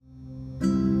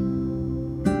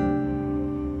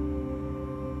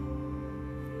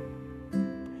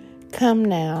Come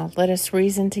now, let us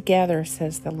reason together,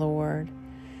 says the Lord.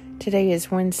 Today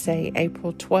is Wednesday,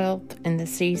 April 12th, in the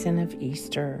season of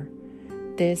Easter.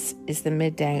 This is the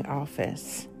Midday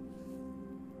office.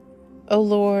 O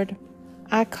Lord,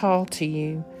 I call to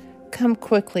you. Come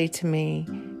quickly to me.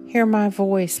 Hear my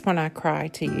voice when I cry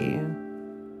to you.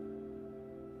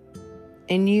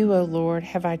 In you, O Lord,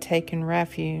 have I taken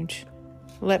refuge.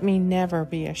 Let me never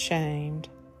be ashamed.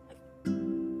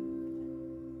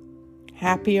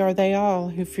 Happy are they all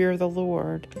who fear the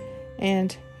Lord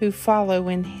and who follow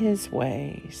in his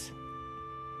ways.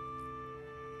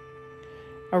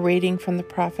 A reading from the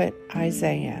prophet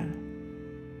Isaiah.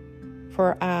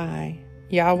 For I,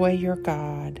 Yahweh your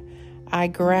God, I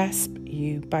grasp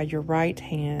you by your right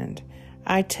hand.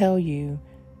 I tell you,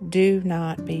 do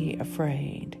not be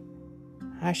afraid.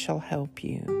 I shall help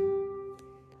you.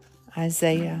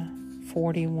 Isaiah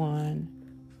 41.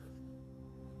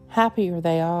 Happy are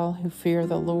they all who fear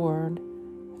the Lord,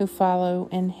 who follow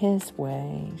in his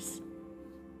ways.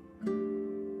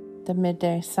 The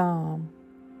Midday Psalm.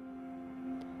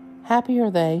 Happy are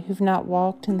they who've not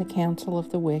walked in the counsel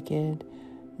of the wicked,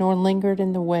 nor lingered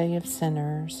in the way of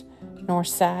sinners, nor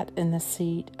sat in the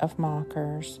seat of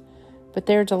mockers. But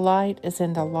their delight is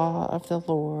in the law of the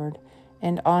Lord,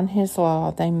 and on his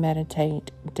law they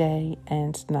meditate day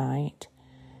and night.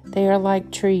 They are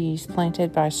like trees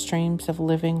planted by streams of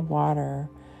living water,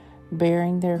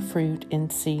 bearing their fruit in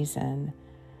season.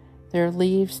 Their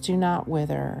leaves do not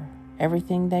wither.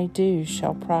 Everything they do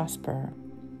shall prosper.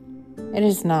 It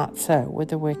is not so with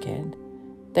the wicked.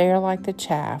 They are like the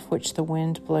chaff which the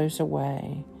wind blows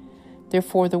away.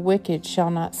 Therefore the wicked shall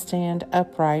not stand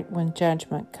upright when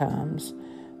judgment comes,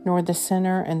 nor the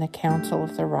sinner in the counsel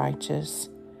of the righteous.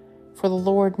 For the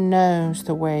Lord knows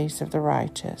the ways of the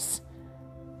righteous,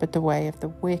 but the way of the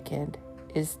wicked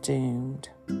is doomed.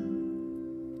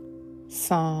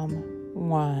 Psalm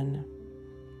 1.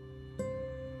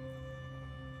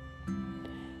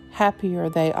 Happy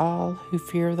are they all who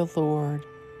fear the Lord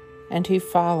and who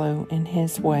follow in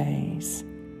his ways.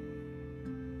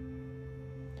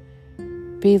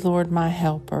 Be, Lord, my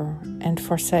helper, and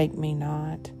forsake me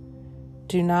not.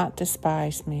 Do not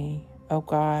despise me, O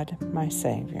God, my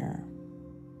Savior.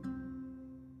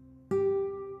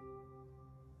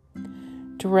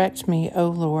 Direct me, O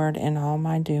Lord, in all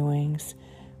my doings,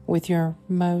 with your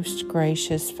most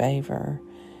gracious favor,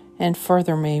 and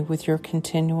further me with your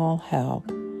continual help,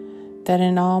 that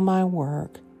in all my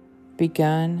work,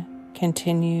 begun,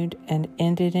 continued, and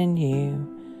ended in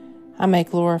you, I may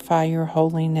glorify your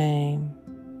holy name.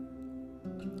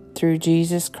 Through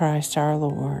Jesus Christ our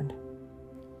Lord.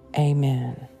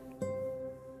 Amen.